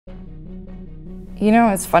You know,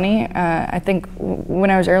 it's funny. I think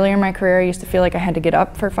when I was earlier in my career, I used to feel like I had to get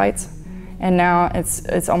up for fights, and now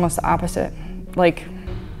it's almost the opposite. Like,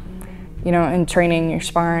 you know, in training, you're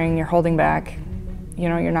sparring, you're holding back. You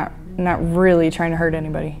know, you're not really trying to hurt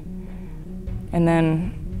anybody. And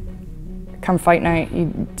then come fight night,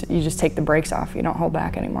 you just take the brakes off. You don't hold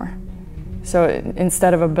back anymore. So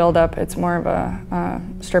instead of a build-up, it's more of a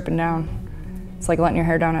stripping down. It's like letting your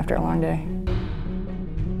hair down after a long day.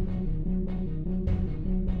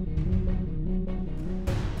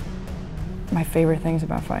 My favorite things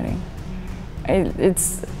about fighting.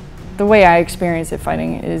 It's the way I experience it.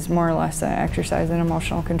 Fighting is more or less an exercise in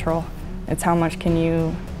emotional control. It's how much can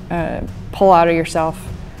you pull out of yourself,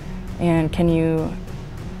 and can you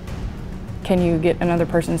get another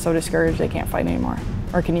person so discouraged they can't fight anymore,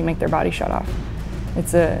 or can you make their body shut off?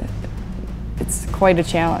 It's quite a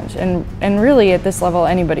challenge, and really at this level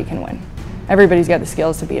anybody can win. Everybody's got the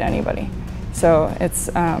skills to beat anybody. So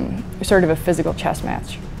it's sort of a physical chess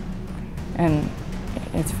match, and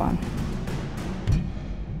it's fun.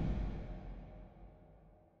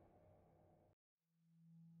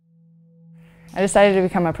 I decided to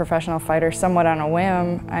become a professional fighter somewhat on a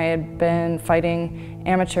whim. I had been fighting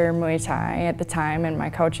amateur Muay Thai at the time, and my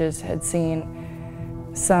coaches had seen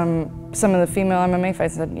some of the female MMA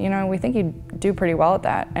fights and said, you know, we think you do pretty well at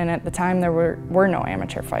that. And at the time there were no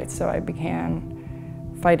amateur fights, so I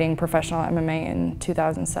began fighting professional MMA in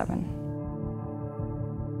 2007.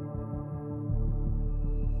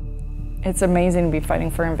 It's amazing to be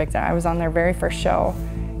fighting for Invicta. I was on their very first show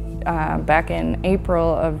back in April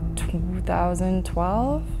of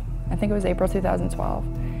 2012. I think it was April 2012.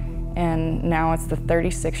 And now it's the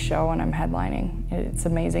 36th show and I'm headlining. It's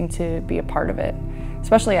amazing to be a part of it,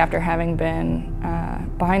 especially after having been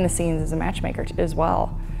behind the scenes as a matchmaker as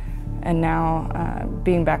well. And now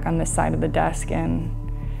being back on this side of the desk and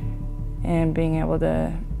being able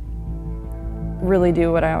to really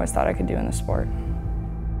do what I always thought I could do in the sport.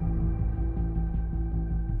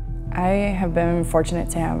 I have been fortunate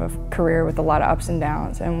to have a career with a lot of ups and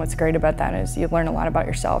downs, and what's great about that is you learn a lot about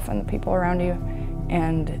yourself and the people around you,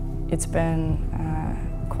 and it's been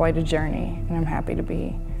quite a journey, and I'm happy to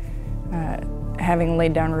be having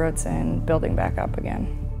laid down roots and building back up again.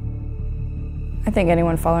 I think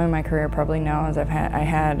anyone following my career probably knows I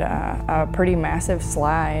had a pretty massive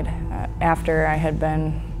slide after I had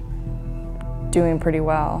been doing pretty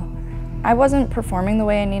well. I wasn't performing the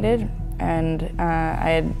way I needed, and I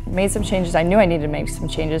had made some changes. I knew I needed to make some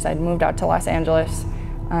changes. I'd moved out to Los Angeles,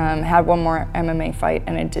 had one more MMA fight,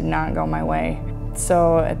 and it did not go my way.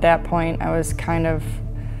 So at that point, I was kind of,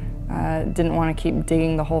 didn't want to keep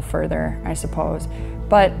digging the hole further, I suppose.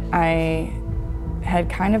 But I had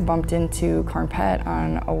kind of bumped into Cornpet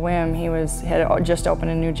on a whim. He had just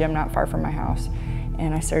opened a new gym not far from my house,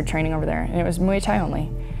 and I started training over there. And it was Muay Thai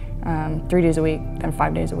only, 3 days a week, then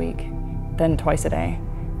 5 days a week, then twice a day.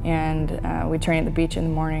 And we train at the beach in the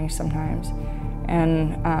morning sometimes.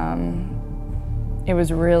 And it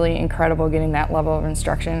was really incredible getting that level of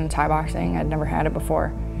instruction in Thai boxing. I'd never had it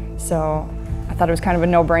before. So I thought it was kind of a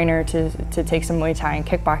no-brainer to take some Muay Thai and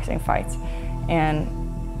kickboxing fights. And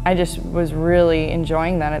I just was really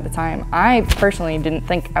enjoying that at the time. I personally didn't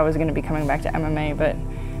think I was going to be coming back to MMA, but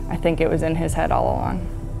I think it was in his head all along.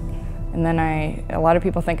 And then a lot of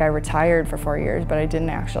people think I retired for 4 years, but I didn't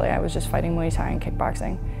actually. I was just fighting Muay Thai and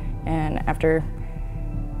kickboxing. And after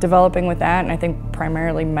developing with that, and I think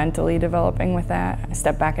primarily mentally developing with that, I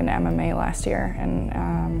stepped back into MMA last year, and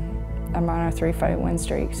I'm on a 3-fight win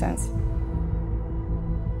streak since.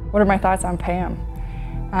 What are my thoughts on Pam?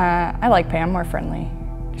 I like Pam, more friendly.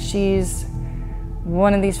 She's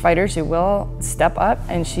one of these fighters who will step up,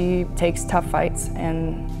 and she takes tough fights,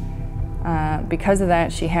 and because of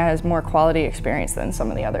that, she has more quality experience than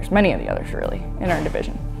some of the others, many of the others really, in our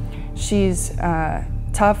division. She's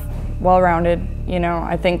tough, well-rounded. You know,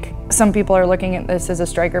 I think some people are looking at this as a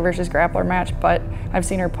striker versus grappler match, but I've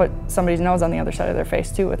seen her put somebody's nose on the other side of their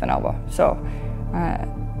face too with an elbow. So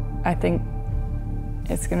I think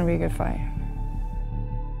it's going to be a good fight.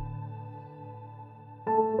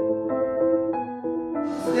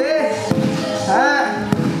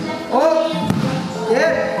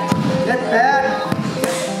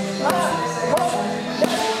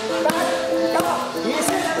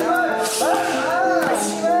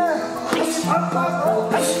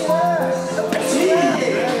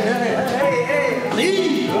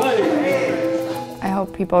 I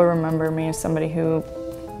hope people remember me as somebody who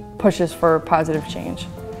pushes for positive change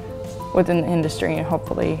within the industry and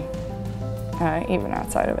hopefully even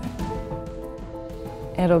outside of it.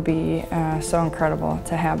 It'll be so incredible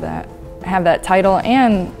to have that title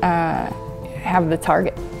and have the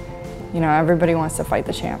target. You know, everybody wants to fight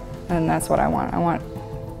the champ, and that's what I want. I want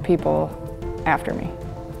people after me.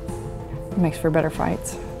 It makes for better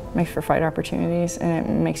fights, makes for fight opportunities, and it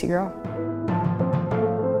makes you grow.